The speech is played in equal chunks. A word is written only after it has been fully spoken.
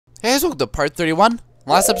Hey guys, welcome to part 31.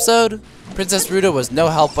 Last episode, Princess Ruta was no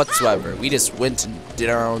help whatsoever. We just went and did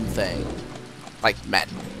our own thing. Like men.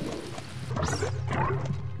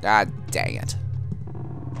 God dang it.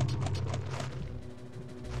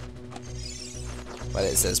 What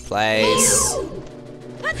is this place?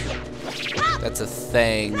 That's a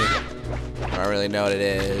thing. I don't really know what it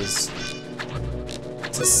is.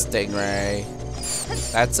 It's a stingray.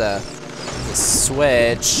 That's a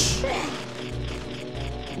switch.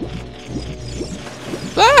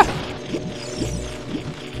 Ah!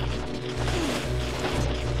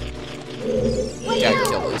 Gotta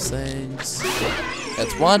kill those things.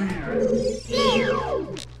 That's one.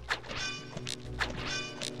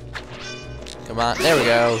 Come on, there we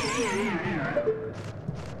go.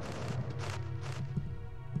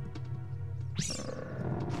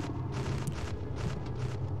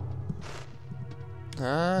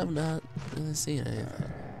 I'm not really seeing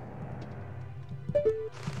anything.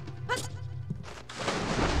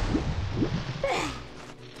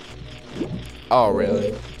 Oh,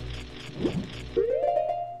 really?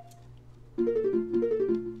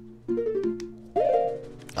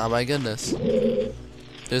 Oh my goodness.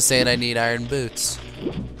 They're saying I need iron boots.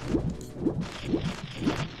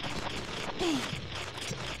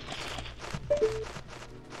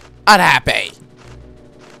 Unhappy!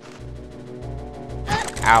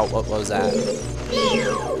 Ow, what was that?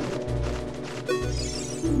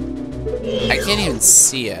 I can't even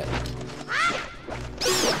see it.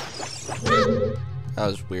 That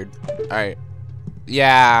was weird. Alright.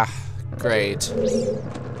 Yeah, great.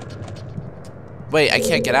 Wait, I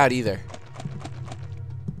can't get out either.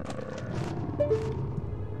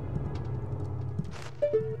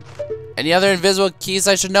 Any other invisible keys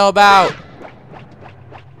I should know about?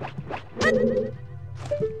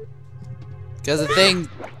 Because the thing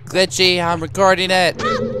glitchy, I'm recording it.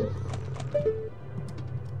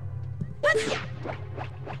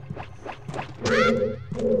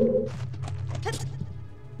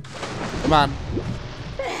 Come on.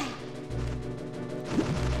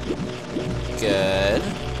 Good.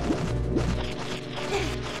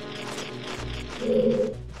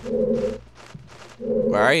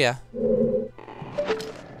 Where are you?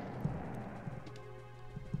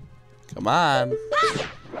 Come on.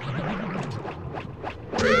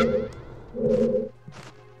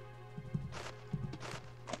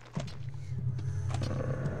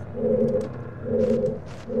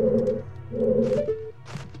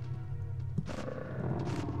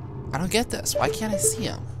 I don't get this. Why can't I see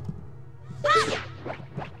him?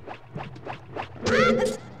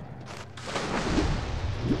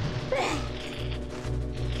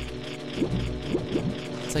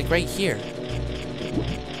 It's like right here.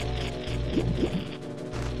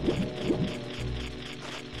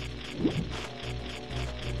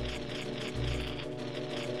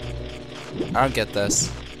 I don't get this.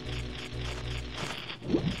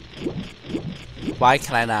 Why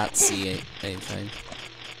can I not see anything?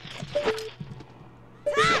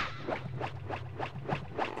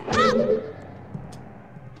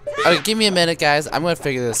 Okay, give me a minute, guys. I'm gonna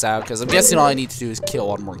figure this out because I'm guessing all I need to do is kill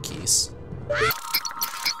one more Keese.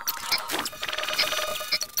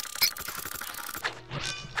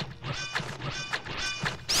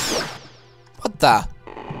 What the?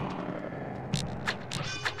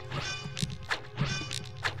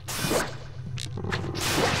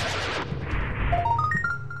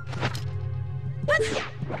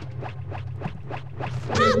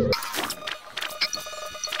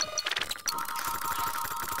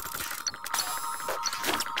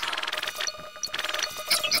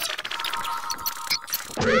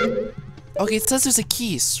 Okay, it says there's a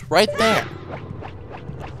Keese right there.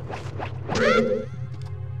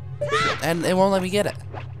 And it won't let me get it.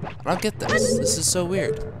 I don't get this. This is so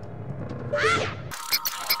weird.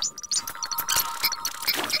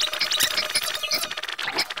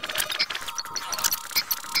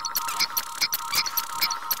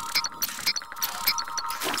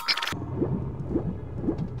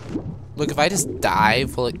 Look, if I just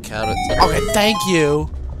dive, will it count it? Okay, thank you.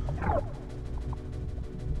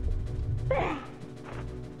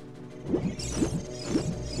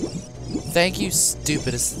 Thank you,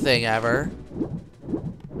 stupidest thing ever.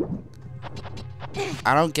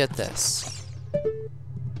 I don't get this.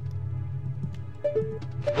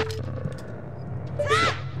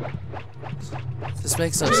 This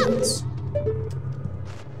makes no sense.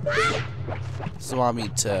 Does it want me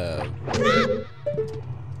to...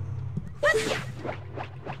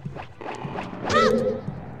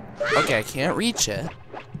 Okay, I can't reach it.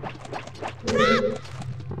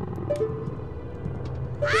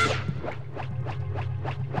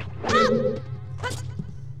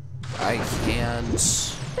 I can't.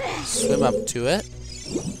 Swim up to it.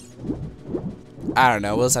 I don't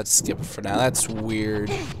know. We'll just have to skip it for now. That's weird.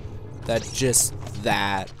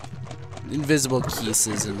 That. Invisible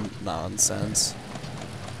Keeses and nonsense.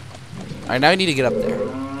 Alright, now we need to get up there.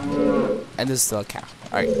 And there's still a cow.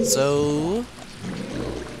 Alright, so...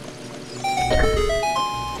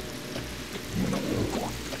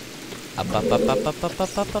 Up.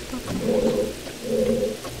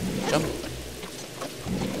 Jump.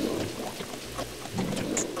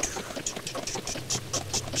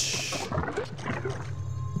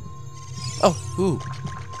 Oh, ooh.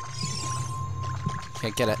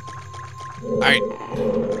 Can't get it. Alright.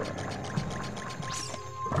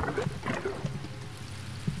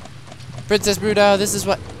 Princess Bruto, this is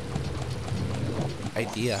what...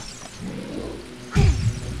 Idea.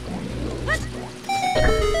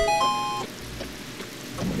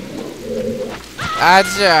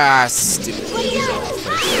 Stupid.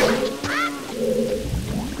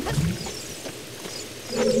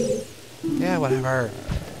 Yeah, whatever.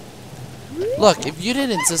 Look, if you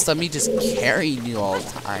didn't insist on me just carrying you all the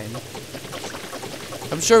time,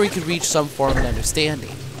 I'm sure we could reach some form of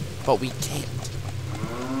understanding, but we can't.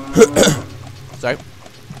 Sorry.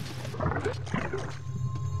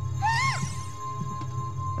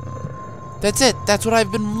 That's it. That's what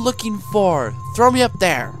I've been looking for. Throw me up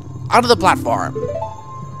there. Onto the platform.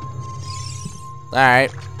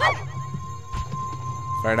 Alright.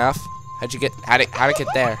 Fair enough. How'd it get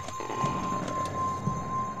there?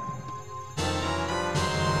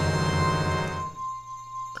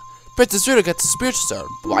 Princess Ruto got the spiritual stone.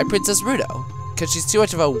 Why Princess Ruto? Because she's too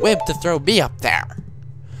much of a wimp to throw me up there.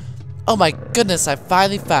 Oh my goodness, I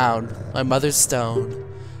finally found my mother's stone.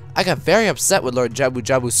 I got very upset when Lord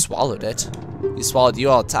Jabu-Jabu swallowed it. He swallowed you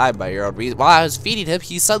all the time by your own reason. While I was feeding him,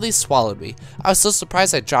 he suddenly swallowed me. I was so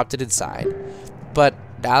surprised I dropped it inside. But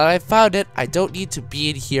now that I found it, I don't need to be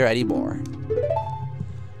in here anymore.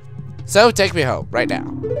 So take me home, right now.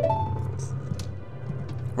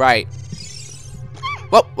 Right.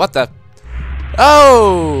 Whoa, what the?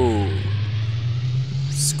 Oh!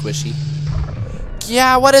 Squishy.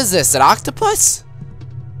 Yeah, what is this, an octopus?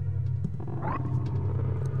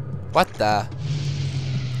 What the?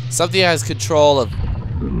 Something has control of...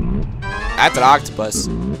 That's an octopus.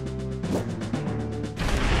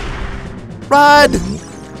 Run!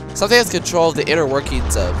 Something has control of the inner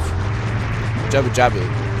workings of Jabu-Jabu.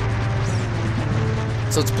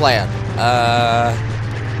 So it's planned.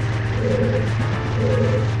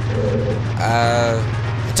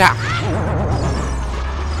 Attack!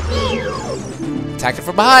 Attack it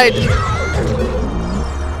from behind!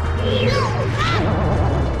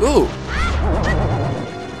 Ooh!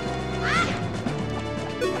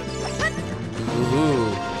 Ooh.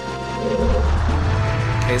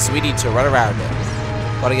 Okay, so we need to run around it.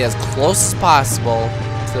 Want to get as close as possible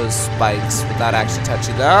to those spikes without actually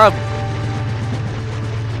touching them.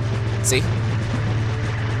 See?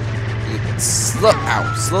 You can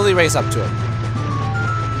slowly race up to him.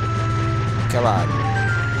 Come on.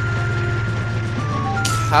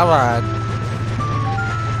 Come on.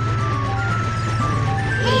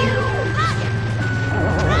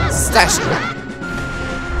 Stash him.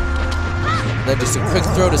 Then just a quick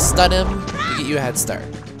throw to stun him to get you a head start.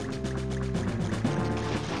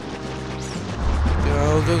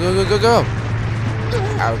 Go, go, go, go, go, go.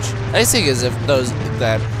 Ouch. Nice thing is if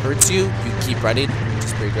that hurts you, you keep running, which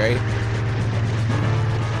is pretty great.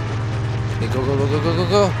 Okay, go, go, go, go, go, go,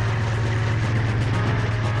 go.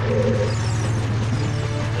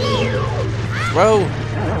 Throw.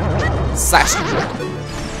 Slash.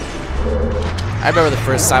 I remember the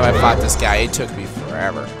first time I fought this guy, it took me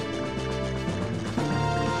forever.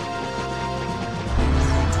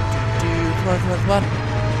 Come on, come on, come on.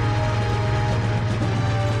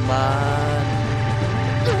 Come on.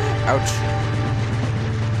 Ouch.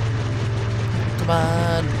 Come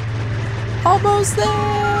on. Almost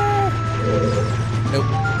there. Nope.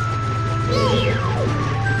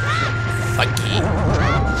 Funky.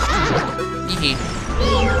 Hee.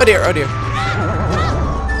 Oh dear, oh dear.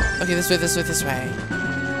 Okay, this way, this way, this way.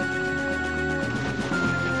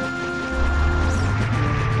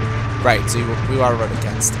 Right, so we want to run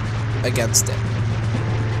against it.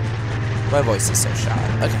 My voice is so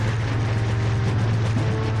shy. Okay.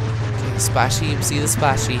 Okay, splashy, see the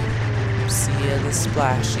splashy. See the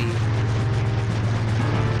splashy.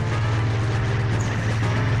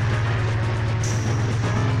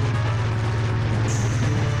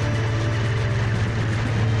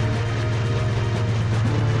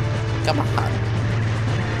 Come on.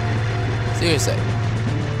 Seriously.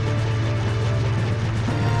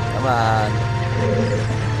 Come on.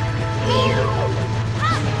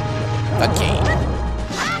 Okay.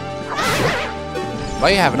 Why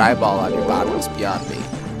you have an eyeball on your bottom is beyond me.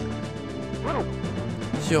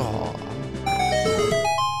 Yaw.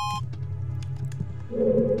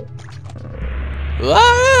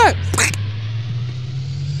 Ah!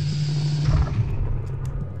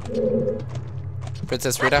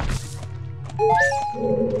 Princess Rudo?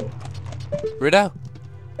 Rudo?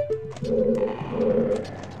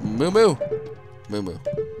 Moo Moo? Moo Moo.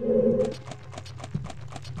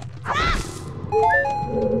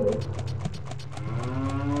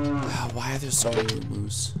 Why are there so many Moo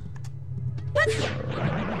Moos? I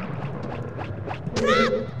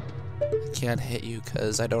can't hit you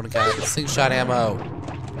because I don't got slingshot ammo.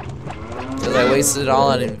 Because I wasted it all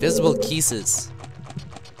on invisible Keeses.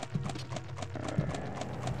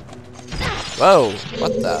 Whoa,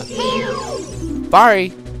 what the?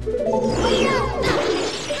 Barry!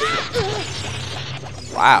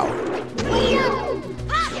 Wow.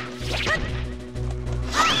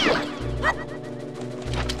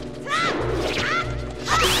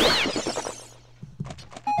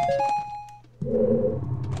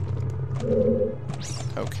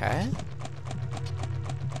 Okay.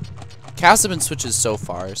 Cows have been switches so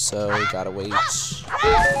far, so we gotta wait.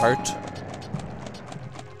 Heart.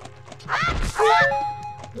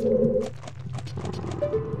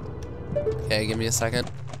 Okay, give me a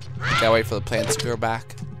second. Gotta wait for the plants to grow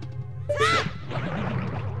back.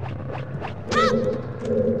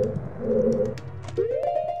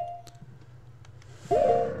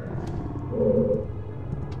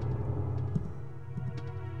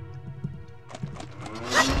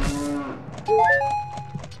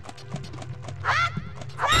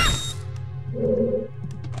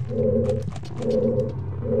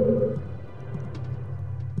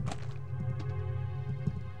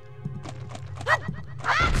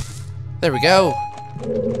 There we go.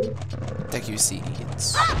 Thank you,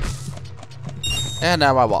 seeds. And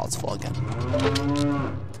now my wallet's full again.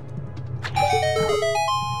 I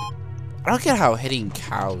don't get how hitting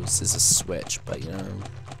cows is a switch, but you know.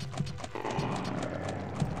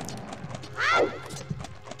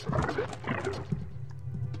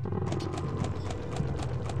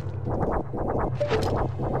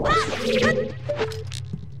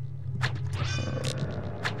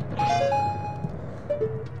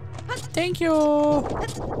 Thank you.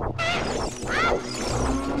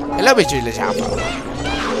 Hello, Mr. Lizardo.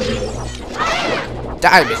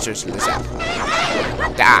 Die, Mr. Lizardo.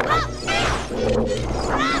 Die.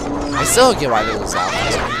 I still don't get why they lose out.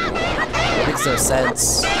 Makes no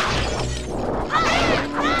sense.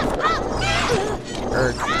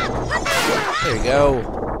 Urgh. There you go.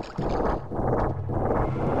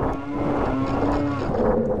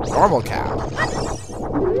 Normal cow.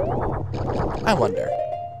 I wonder.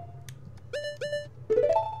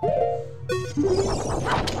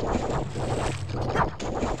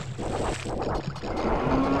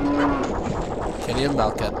 Can you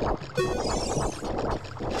milk it?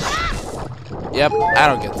 Yep, I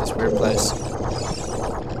don't get this weird place.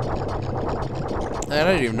 I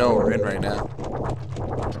don't even know what we're in right now.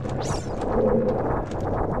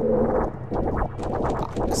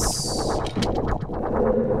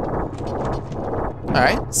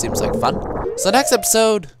 Alright, seems like fun. So next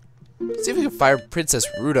episode, see if we can find Princess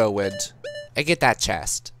Rudo and get that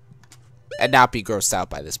chest. And not be grossed out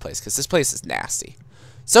by this place, because this place is nasty.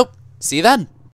 So, see you then.